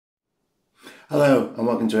Hello and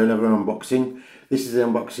welcome to another unboxing. This is the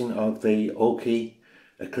unboxing of the Aukey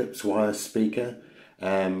Eclipse wireless speaker.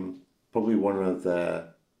 Probably one of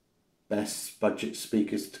the best budget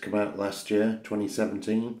speakers to come out last year,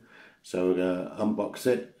 2017. So we're going to unbox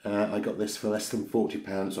it. I got this for less than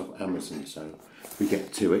 £40 off Amazon, so we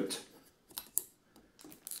get to it.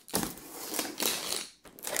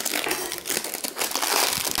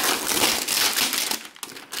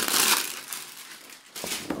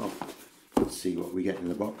 Let's see what we get in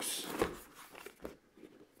the box.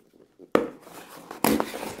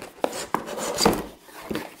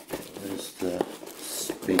 There's the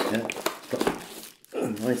speaker. It's got a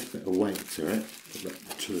nice bit of weight to it. Put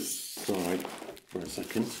that to the side for a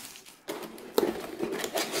second.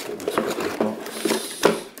 Let's put the box.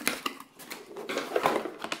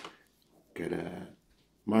 Get a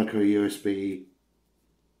micro USB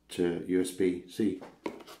to USB-C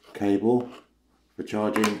cable for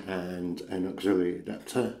charging and an auxiliary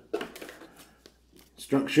adapter,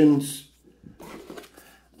 instructions,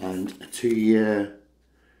 and a 2-year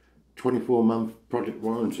 24-month product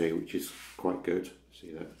warranty, which is quite good.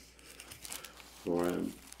 See that? For a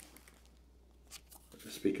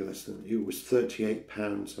speaker less than, it was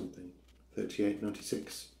 £38 something,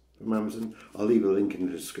 £38.96 from Amazon. I'll leave a link in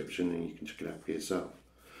the description and you can check it out for yourself.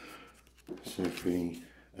 So if we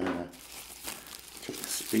took the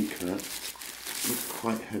speaker out, it's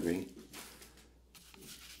quite heavy.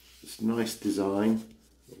 It's a nice design,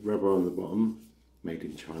 rubber on the bottom, made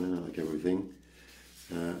in China like everything.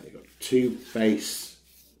 You've got two bass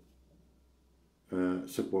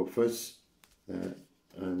subwoofers there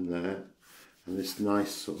and there, and this nice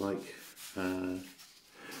sort of like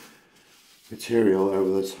material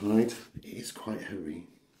over the side. It is quite heavy.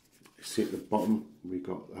 You see at the bottom we've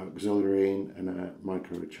got auxiliary and a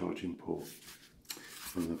micro charging port.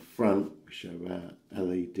 On the front we show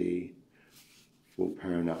LED for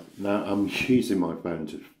powering up. Now I'm using my phone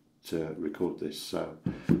to record this, so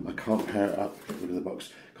I can't pair it up. Get rid of the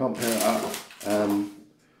box. Can't pair it up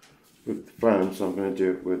with the phone, so I'm going to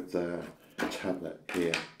do it with the tablet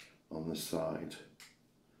here on the side.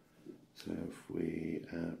 So if we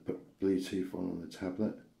put Bluetooth on the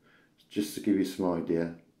tablet, just to give you some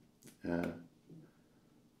idea,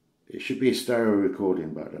 it should be a stereo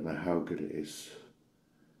recording, but I don't know how good it is.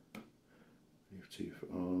 Bluetooth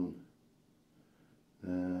on,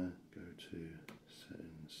 go to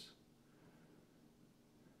settings,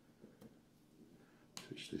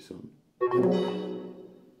 switch this on.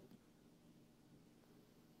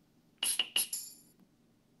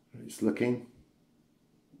 It's looking.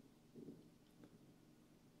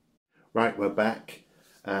 Right, we're back.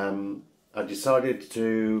 I decided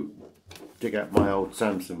to dig out my old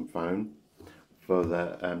Samsung phone for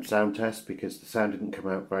the sound test because the sound didn't come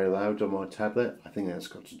out very loud on my tablet. I think that's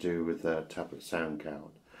got to do with the tablet sound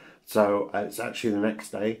card. So it's actually the next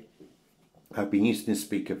day. I've been using this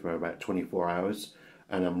speaker for about 24 hours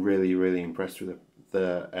and I'm really impressed with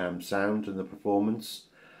the sound and the performance.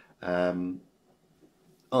 I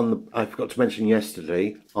forgot to mention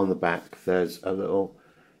yesterday, on the back there's a little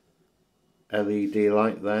LED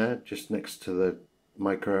light there just next to the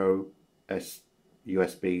micro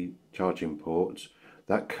USB charging port.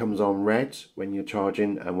 That comes on red when you're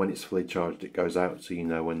charging, and when it's fully charged it goes out, so you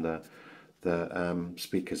know when the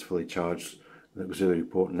speaker's fully charged. The auxiliary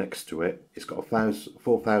port next to it, it's got a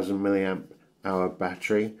 4,000 milliamp hour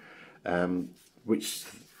battery, which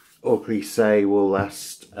Aukey say will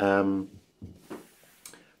last 12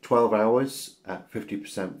 hours at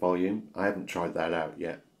 50% volume. I haven't tried that out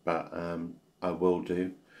yet, but I will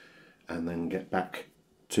do, and then get back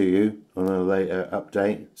to you on a later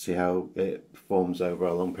update, see how it performs over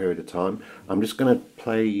a long period of time. I'm just going to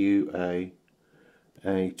play you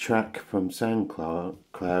a track from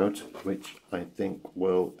SoundCloud, which I think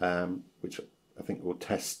will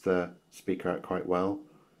test the speaker out quite well.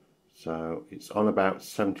 So it's on about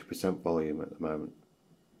 70% volume at the moment.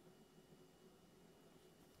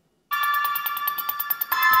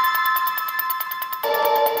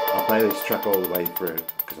 I'll play this track all the way through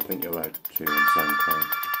because I think you're allowed to on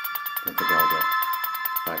SoundCloud. I don't think I'll get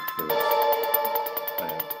back for this.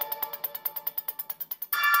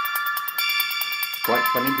 It's quite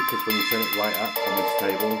funny because when you turn it right up on this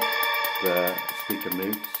table, the speaker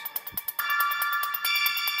moves.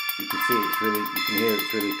 You can see it's really, you can hear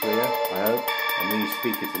it's really clear, I hope. And these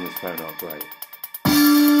speakers in this phone are great. The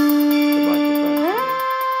microphone's brilliant.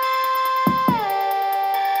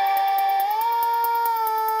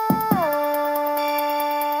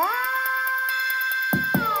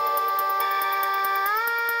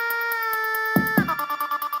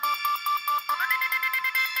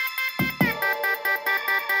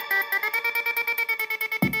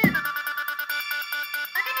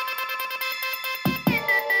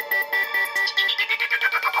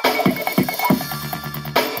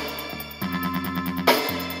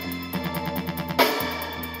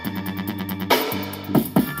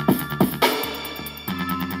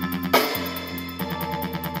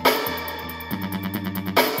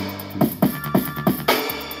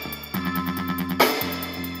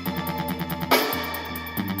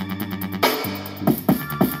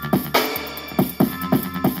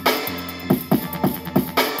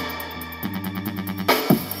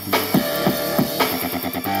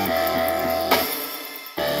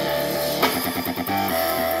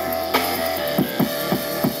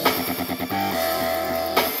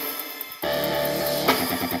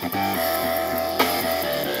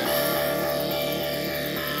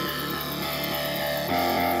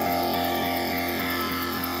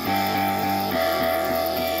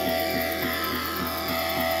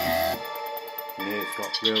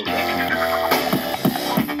 real good.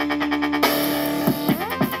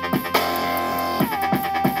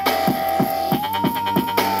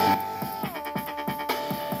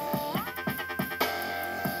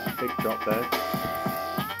 Big drop there.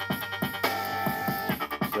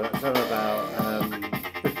 So that's on about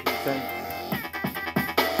 50%.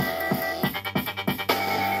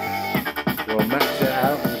 We'll max it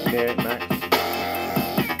out and you can hear it max.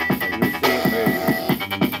 And you'll see it move.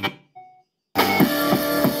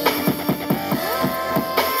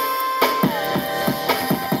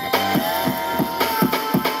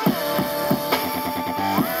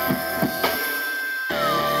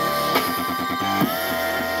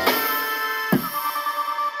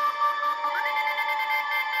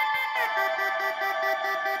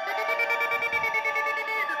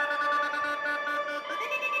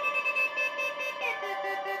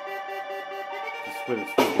 Just with a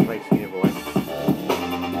speaker facing the other way.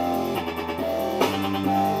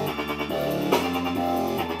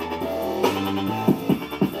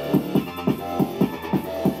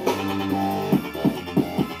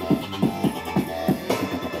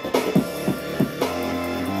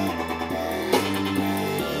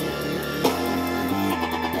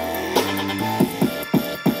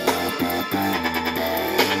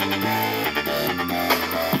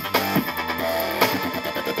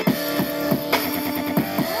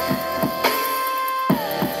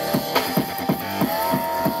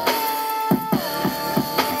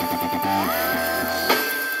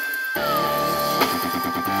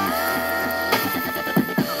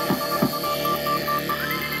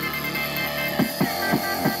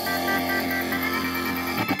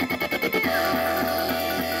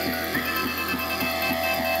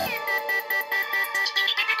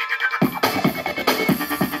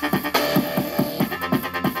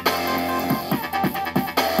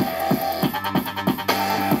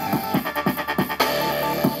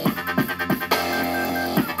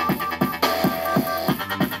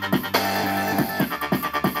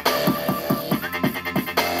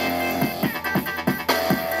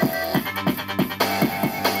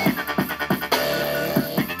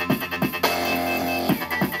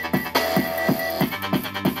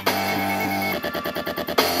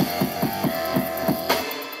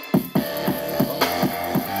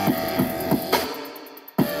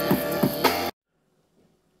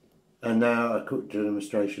 And now a quick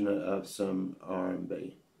demonstration of some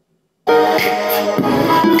R&B.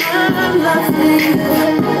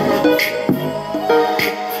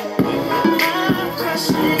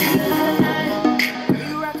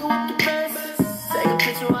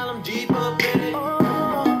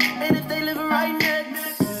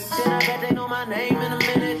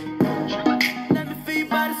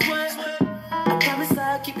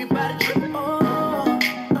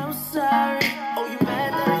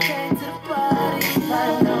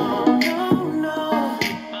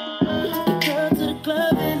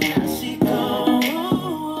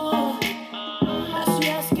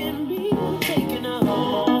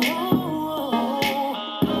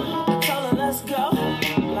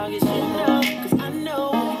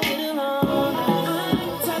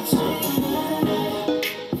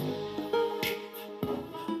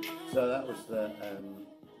 So that was the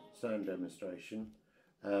sound demonstration.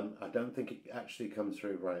 I don't think it actually comes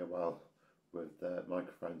through very well with the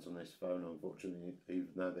microphones on this phone, unfortunately, even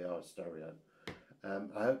though they are stereo.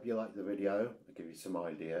 I hope you liked the video. I'll give you some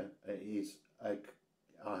idea. It is I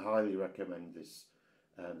highly recommend this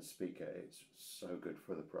speaker. It's so good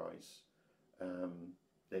for the price.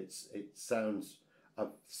 It sounds.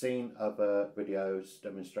 I've seen other videos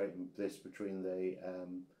demonstrating this between the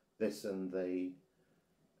this and the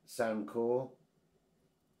Soundcore,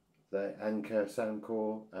 the Anchor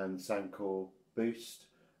Soundcore and Soundcore Boost,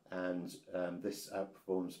 and this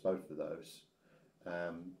outperforms both of those.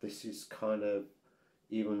 This is kind of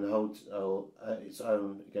even holds its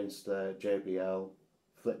own against the JBL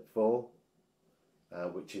Flip 4,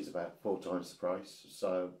 which is about 4 times the price.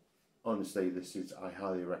 So honestly, I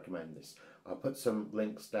highly recommend this. I'll put some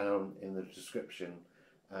links down in the description,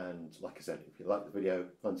 and like I said, if you like the video,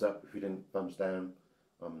 thumbs up. If you didn't, thumbs down.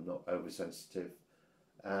 I'm not oversensitive,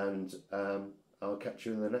 and I'll catch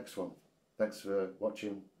you in the next one. Thanks for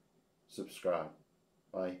watching. Subscribe.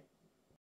 Bye.